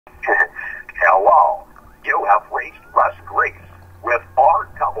Hello, you have reached Russ Gries with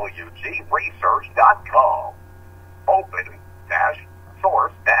rwtresearch.com.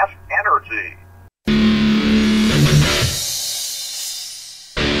 Open-source-energy.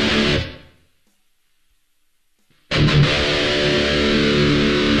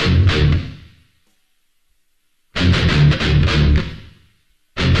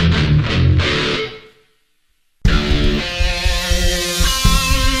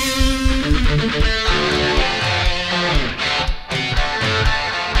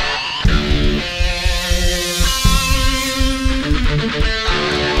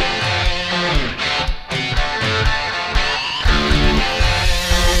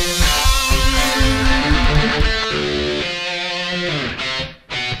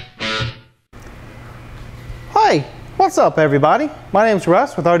 Hi, what's up everybody? My name's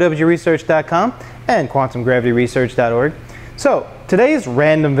Russ with rwtresearch.com and quantumgravityresearch.org. So today's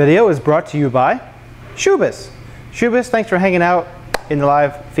random video is brought to you by Shubis. Shubis, thanks for hanging out in the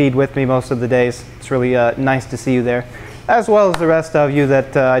live feed with me most of the days. It's really nice to see you there, as well as the rest of you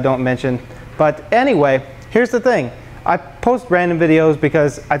that I don't mention. But anyway, here's the thing. I post random videos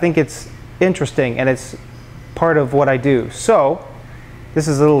because I think it's interesting and it's part of what I do. So this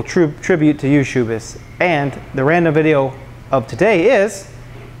is a little tribute to you, Shubis. And the random video of today is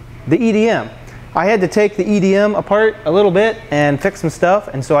the EDM. I had to take the EDM apart a little bit and fix some stuff,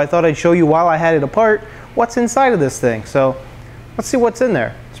 and so I thought I'd show you while I had it apart what's inside of this thing. So let's see what's in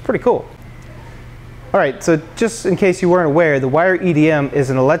there. It's pretty cool. Alright, so just in case you weren't aware, the wire EDM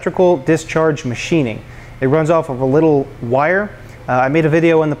is an electrical discharge machining. It runs off of a little wire. I made a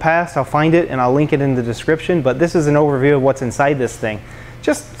video in the past. I'll find it and I'll link it in the description, but this is an overview of what's inside this thing.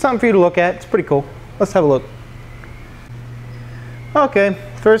 Just something for you to look at. It's pretty cool. Let's have a look. Okay,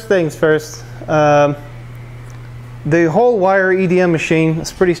 first things first. The whole wire EDM machine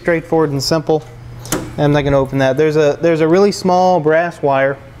is pretty straightforward and simple. I'm not going to open that. There's a really small brass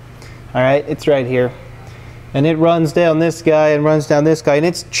wire. All right, it's right here, and it runs down this guy and runs down this guy, and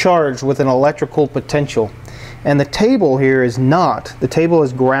it's charged with an electrical potential. And the table here is not. The table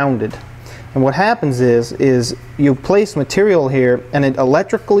is grounded. And what happens is you place material here, and it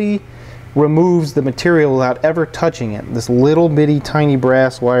electrically removes the material without ever touching it. This little bitty tiny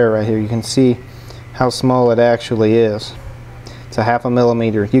brass wire right here, you can see how small it actually is. It's a 1/2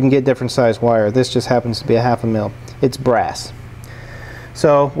 millimeter. You can get different size wire. This just happens to be a 1/2 mil. It's brass.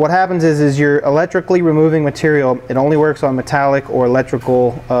 So what happens is you're electrically removing material. It only works on metallic or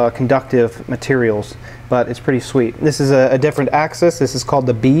electrical conductive materials, but it's pretty sweet. This is a different axis. This is called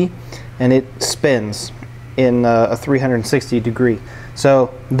the B, and it spins in a 360 degree. So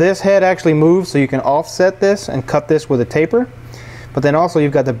this head actually moves, so you can offset this and cut this with a taper. But then also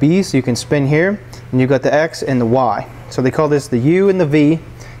you've got the B, so you can spin here, and you've got the X and the Y. So they call this the U and the V,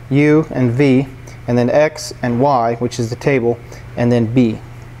 U and V, and then X and Y, which is the table, and then B.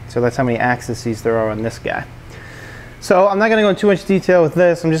 So that's how many axes there are on this guy. So I'm not going to go into too much detail with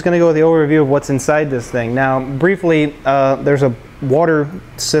this. I'm just going to go with the overview of what's inside this thing. Now, briefly, there's a water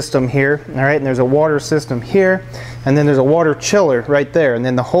system here, all right, and there's a water system here, and then there's a water chiller right there, and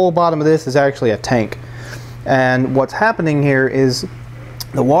then the whole bottom of this is actually a tank. And what's happening here is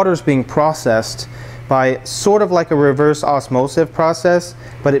the water's being processed by sort of like a reverse osmosis process,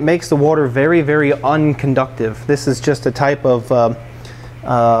 but it makes the water very, very unconductive. This is just a type of,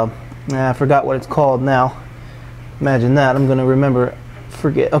 I forgot what it's called now. Imagine that. I'm going to remember.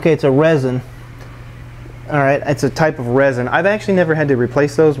 Forget. Okay, it's a resin. All right, it's a type of resin. I've actually never had to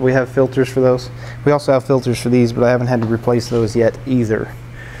replace those. We have filters for those. We also have filters for these, but I haven't had to replace those yet either.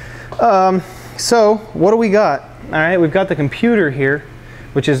 So what do we got? All right, we've got the computer here,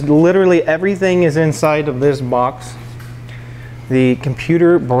 which is literally everything is inside of this box. The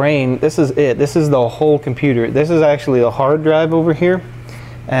computer brain, this is it. This is the whole computer. This is actually a hard drive over here,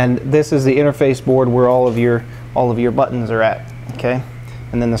 and this is the interface board where all of your buttons are at, okay?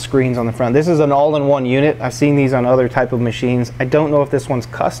 And then the screen's on the front. This is an all-in-one unit. I've seen these on other type of machines. I don't know if this one's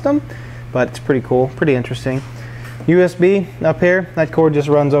custom, but it's pretty cool, pretty interesting. USB up here, that cord just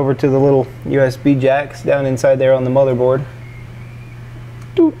runs over to the little USB jacks down inside there on the motherboard.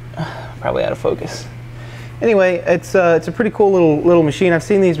 Doot. Probably out of focus. Anyway, it's a pretty cool little machine. I've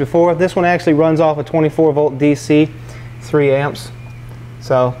seen these before. This one actually runs off a 24-volt DC, 3 amps.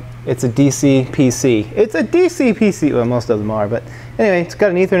 So it's a DC PC. It's a DC PC. Well, most of them are, but anyway, it's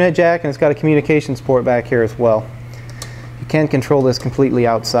got an Ethernet jack and it's got a communications port back here as well. You can control this completely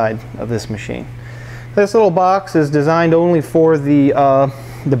outside of this machine. This little box is designed only for the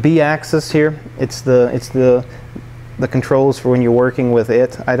B axis here. It's the controls for when you're working with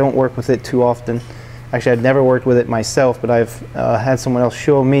it. I don't work with it too often. Actually, I'd never worked with it myself, but I've had someone else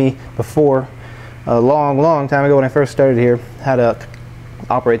show me before, a long time ago when I first started here, how to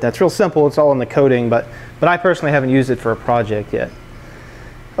operate that. It's real simple. It's all in the coding, but I personally haven't used it for a project yet.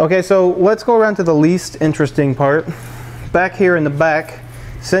 Okay, so let's go around to the least interesting part. Back here in the back,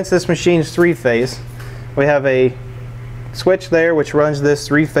 since this machine is 3-phase, we have a switch there which runs this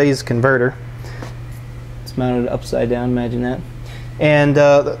 3-phase converter. It's mounted upside down, imagine that. And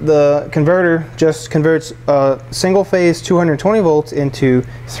the converter just converts single phase 220 volts into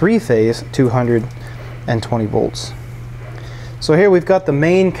 3-phase 220 volts. So here we've got the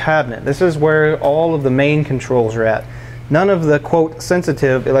main cabinet. This is where all of the main controls are at. None of the quote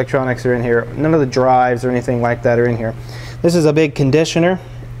sensitive electronics are in here. None of the drives or anything like that are in here. This is a big conditioner,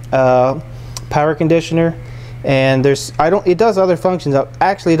 power conditioner, and it does other functions. I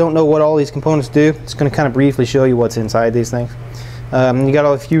actually don't know what all these components do. It's going to kind of briefly show you what's inside these things. You got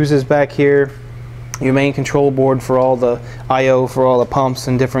all the fuses back here, your main control board for all the I/O for all the pumps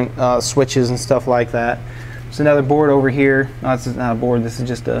and different switches and stuff like that. There's another board over here. No, this is not a board, this is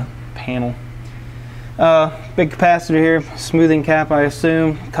just a panel. Big capacitor here, smoothing cap I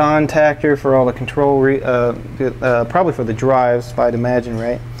assume, contactor for all the control, probably for the drives if I'd imagine,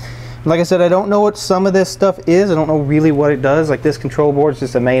 right? Like I said, I don't know what some of this stuff is. I don't know really what it does. Like this control board is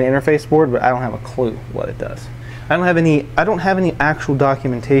just a main interface board, but I don't have a clue what it does. I don't have any actual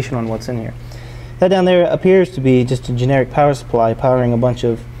documentation on what's in here. That down there appears to be just a generic power supply powering a bunch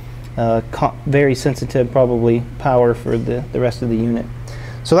of very sensitive, probably, power for the rest of the unit.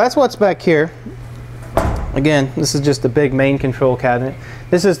 So that's what's back here. Again, this is just a big main control cabinet.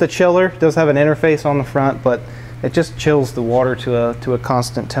 This is the chiller. It does have an interface on the front, but it just chills the water to a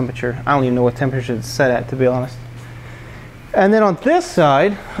constant temperature. I don't even know what temperature it's set at, to be honest. And then on this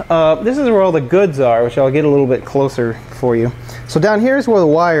side, this is where all the goods are, which I'll get a little bit closer for you. So down here is where the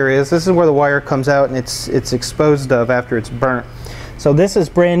wire is. This is where the wire comes out and it's exposed of after it's burnt. So this is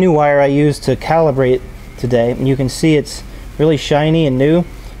brand new wire I used to calibrate today, and you can see it's really shiny and new.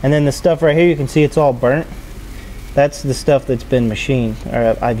 And then the stuff right here, you can see it's all burnt. That's the stuff that's been machined,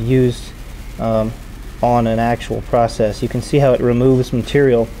 or I've used on an actual process. You can see how it removes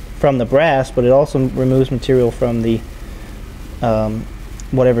material from the brass, but it also removes material from the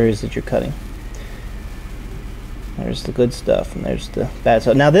whatever it is that you're cutting. There's the good stuff, and there's the bad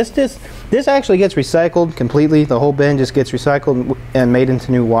stuff. Now this actually gets recycled completely. The whole bin just gets recycled and made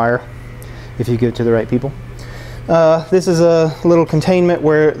into new wire if you give it to the right people. This is a little containment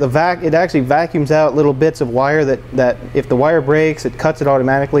where it actually vacuums out little bits of wire that if the wire breaks, it cuts it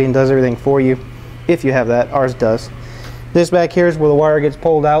automatically and does everything for you. If you have that, ours does. This back here is where the wire gets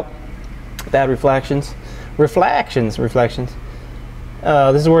pulled out. Bad reflections. Reflections.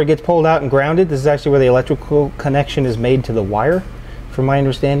 This is where it gets pulled out and grounded. This is actually where the electrical connection is made to the wire, from my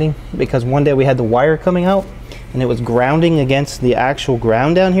understanding, because one day we had the wire coming out and it was grounding against the actual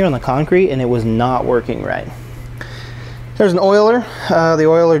ground down here on the concrete, and it was not working right. There's an oiler. The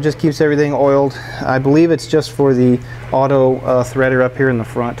oiler just keeps everything oiled. I believe it's just for the auto threader up here in the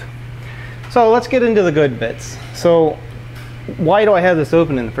front. So let's get into the good bits. So why do I have this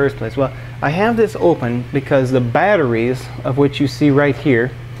open in the first place? Well, I have this open because the batteries, of which you see right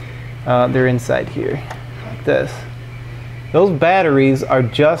here, they're inside here, like this. Those batteries are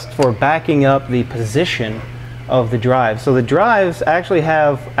just for backing up the position of the drive. So the drives actually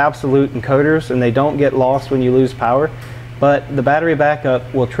have absolute encoders, and they don't get lost when you lose power. But the battery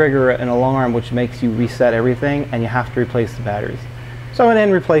backup will trigger an alarm which makes you reset everything, and you have to replace the batteries. So I went in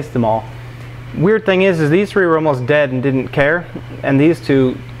and replaced them all. Weird thing is these three were almost dead and didn't care, and these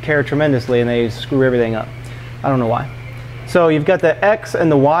two care tremendously and they screw everything up. I don't know why. So you've got the X and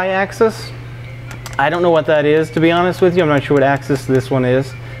the Y axis. I don't know what that is, to be honest with you. I'm not sure what axis this one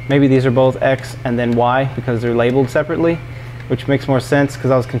is. Maybe these are both X and then Y because they're labeled separately, which makes more sense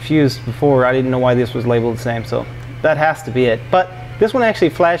because I was confused before. I didn't know why this was labeled the same, so that has to be it. But this one actually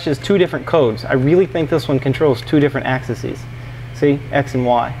flashes two different codes. I really think this one controls two different axes. See, X and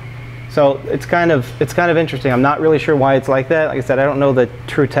Y. So it's kind of interesting. I'm not really sure why it's like that. Like I said, I don't know the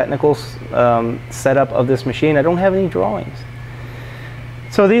true technical setup of this machine. I don't have any drawings.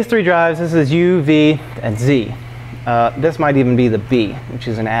 So these three drives, this is U, V, and Z. This might even be the B, which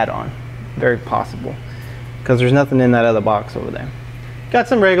is an add-on. Very possible, because there's nothing in that other box over there. Got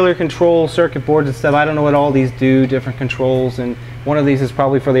some regular control circuit boards and stuff. I don't know what all these do, different controls, and one of these is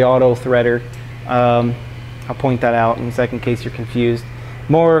probably for the auto threader. I'll point that out in a second in case you're confused.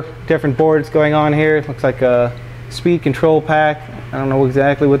 More different boards going on here. It looks like a speed control pack. I don't know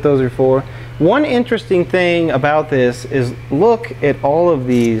exactly what those are for. One interesting thing about this is look at all of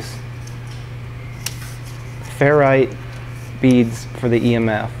these ferrite beads for the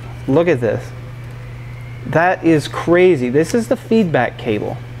EMF. Look at this. That is crazy. This is the feedback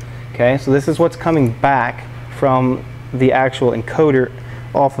cable. Okay, so this is what's coming back from the actual encoder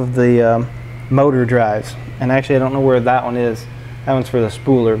off of the motor drives. And actually, I don't know where that one is. That one's for the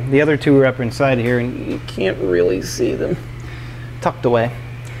spooler. The other two are up inside here, and you can't really see them, tucked away.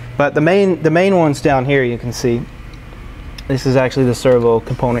 But the main ones down here, you can see. This is actually the servo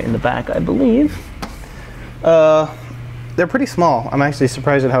component in the back, I believe. They're pretty small. I'm actually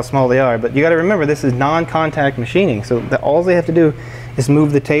surprised at how small they are. But you got to remember, this is non-contact machining, so all they have to do is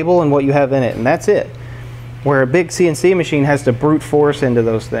move the table and what you have in it, and that's it. Where a big CNC machine has to brute force into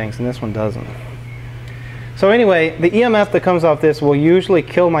those things, and this one doesn't. So anyway, the EMF that comes off this will usually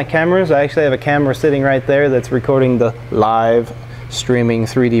kill my cameras. I actually have a camera sitting right there that's recording the live streaming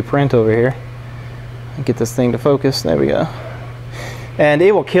 3D print over here. Get this thing to focus. There we go. And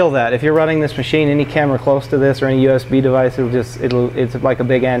it will kill that. If you're running this machine, any camera close to this or any USB device, it's like a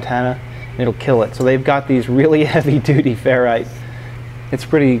big antenna, and it'll kill it. So they've got these really heavy duty ferrite. It's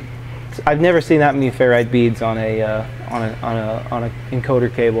pretty. I've never seen that many ferrite beads on a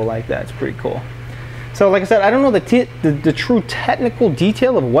encoder cable like that. It's pretty cool. So like I said, I don't know the true technical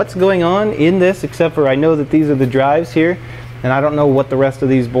detail of what's going on in this, except for I know that these are the drives here, and I don't know what the rest of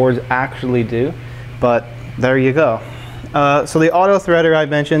these boards actually do, but there you go. So the auto threader I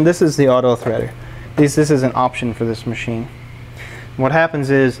mentioned, this is the auto threader. This is an option for this machine. What happens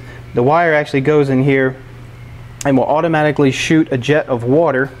is the wire actually goes in here and will automatically shoot a jet of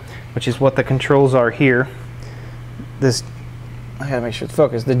water, which is what the controls are here. This, I gotta make sure it's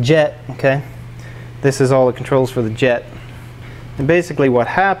focused. The jet, okay? This is all the controls for the jet. And basically what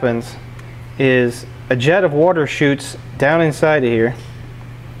happens is a jet of water shoots down inside of here,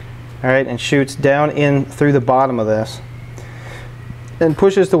 all right, and shoots down in through the bottom of this and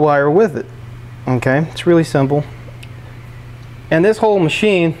pushes the wire with it. Okay, it's really simple. And this whole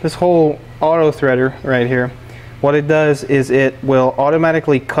machine, this whole auto threader right here, what it does is it will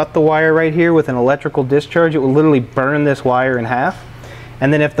automatically cut the wire right here with an electrical discharge. It will literally burn this wire in half.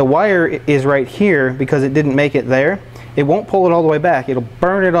 And then if the wire is right here, because it didn't make it there, it won't pull it all the way back. It'll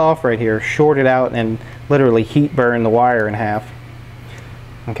burn it off right here, short it out, and literally heat burn the wire in half.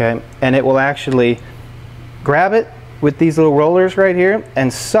 Okay, and it will actually grab it with these little rollers right here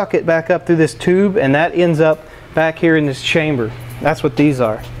and suck it back up through this tube, and that ends up back here in this chamber. That's what these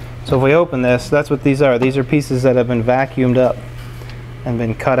are. So if we open this, that's what these are. These are pieces that have been vacuumed up and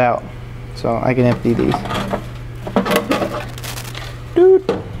been cut out. So I can empty these.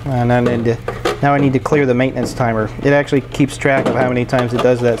 And now I need to clear the maintenance timer. It actually keeps track of how many times it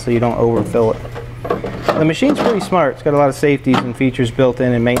does that so you don't overfill it. The machine's pretty smart. It's got a lot of safeties and features built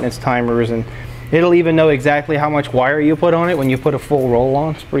in and maintenance timers, and it'll even know exactly how much wire you put on it when you put a full roll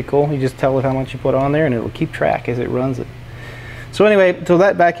on. It's pretty cool. You just tell it how much you put on there and it'll keep track as it runs it. So anyway, so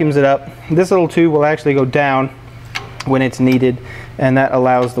that vacuums it up. This little tube will actually go down when it's needed, and that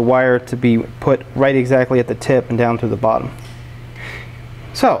allows the wire to be put right exactly at the tip and down to the bottom.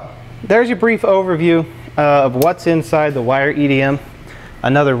 So there's your brief overview of what's inside the wire EDM.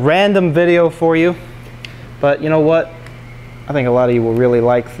 Another random video for you, but you know what? I think a lot of you will really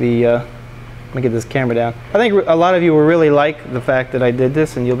like the let me get this camera down. I think a lot of you will really like the fact that I did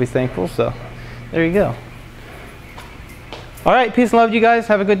this, and you'll be thankful. So there you go. All right, peace and love to you guys.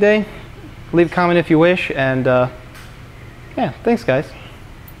 Have a good day. Leave a comment if you wish, and yeah, thanks guys.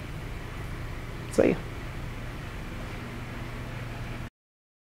 See ya.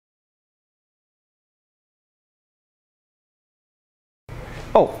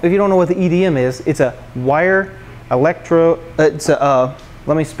 Oh, if you don't know what the EDM is, it's a wire electro, it's a,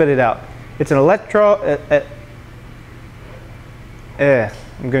 let me spit it out. It's an electro,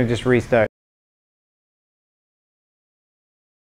 I'm going to just restart.